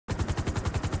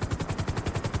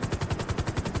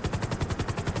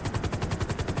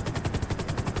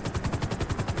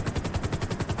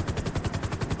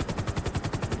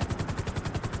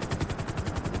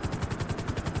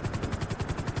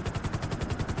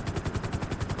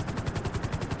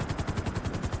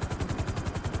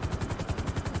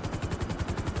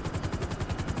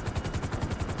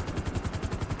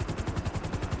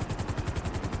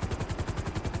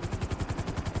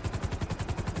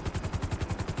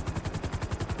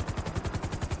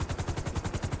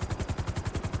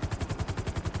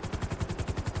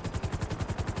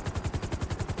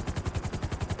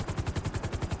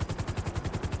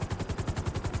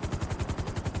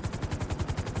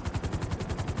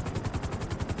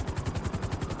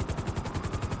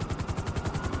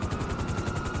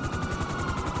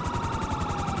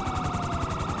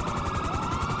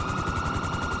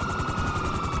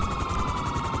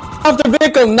off the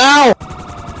vehicle now!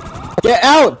 Get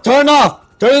out! Turn off!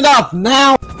 Turn it off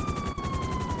now!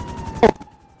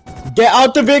 Get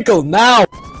out the vehicle now!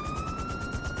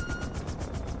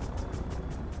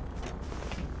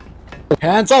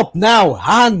 Hands up now!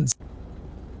 Hands!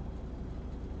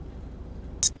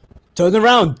 Turn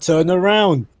around! Turn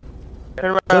around!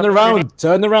 Turn around!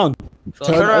 Turn around!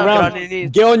 Turn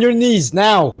around! Get on your knees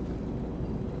now!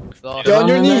 Get on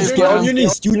your knees! Get on your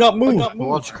knees! Do not move!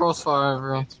 Watch crossfire,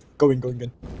 everyone.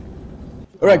 Going.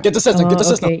 Alright, get the Cessna, get the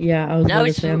Cessna. Okay, yeah, I was about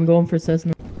to say, I'm going for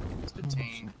Cessna.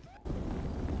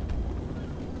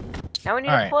 Now we need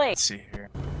a plane. Let's see here.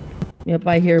 Yep,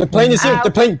 I hear. The plane is here,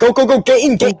 the plane! Go, get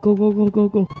in, get! Go.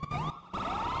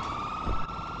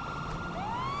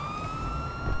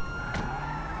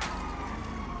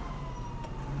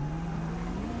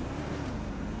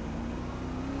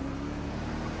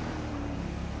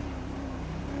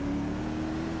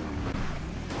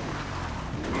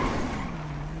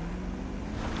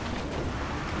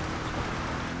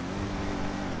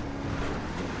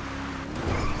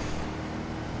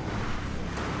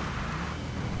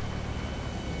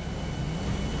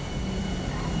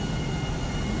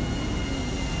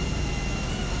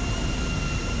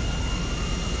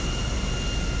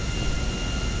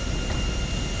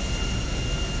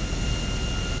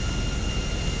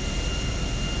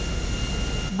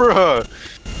 Bruh.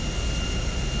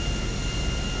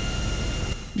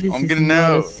 I'm getting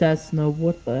out. A Cessna,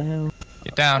 what the hell?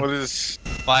 Get down. What is...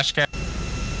 Flash cap.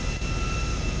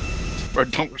 Bro,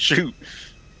 don't shoot.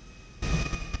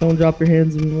 Don't drop your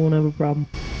hands and we won't have a problem.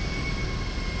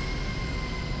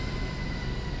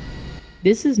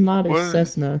 This is not a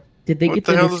Cessna. Did they get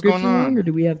the description wrong or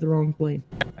do we have the wrong plane?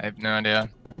 I have no idea.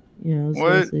 Yeah, I was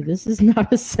gonna say, this is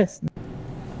not a Cessna.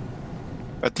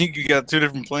 I think you got 2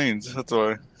 different planes, that's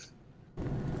why.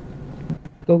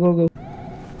 Go.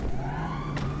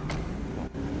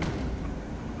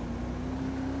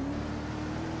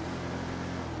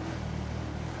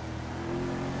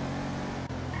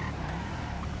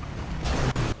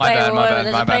 My bad.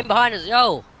 There's a plane behind us.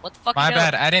 Yo, what the fuck? My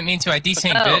bad. I didn't mean to. I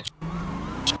desynced, bitch.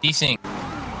 Desync.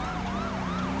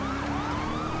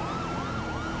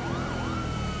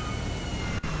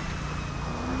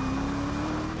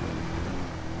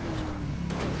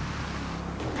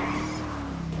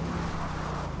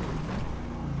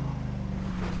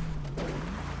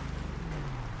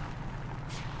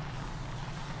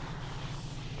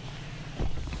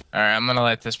 Alright, I'm gonna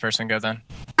let this person go then.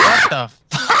 What the f-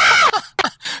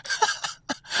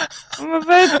 I'm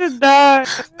about to die.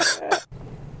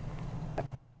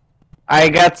 I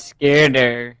got scared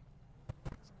there.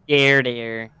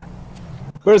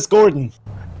 Where's Gordon?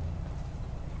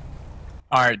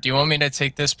 Alright, do you want me to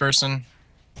take this person?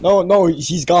 No,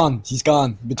 he's gone. He's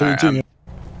gone. Between two.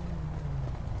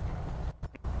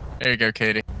 There you go,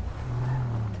 Katie.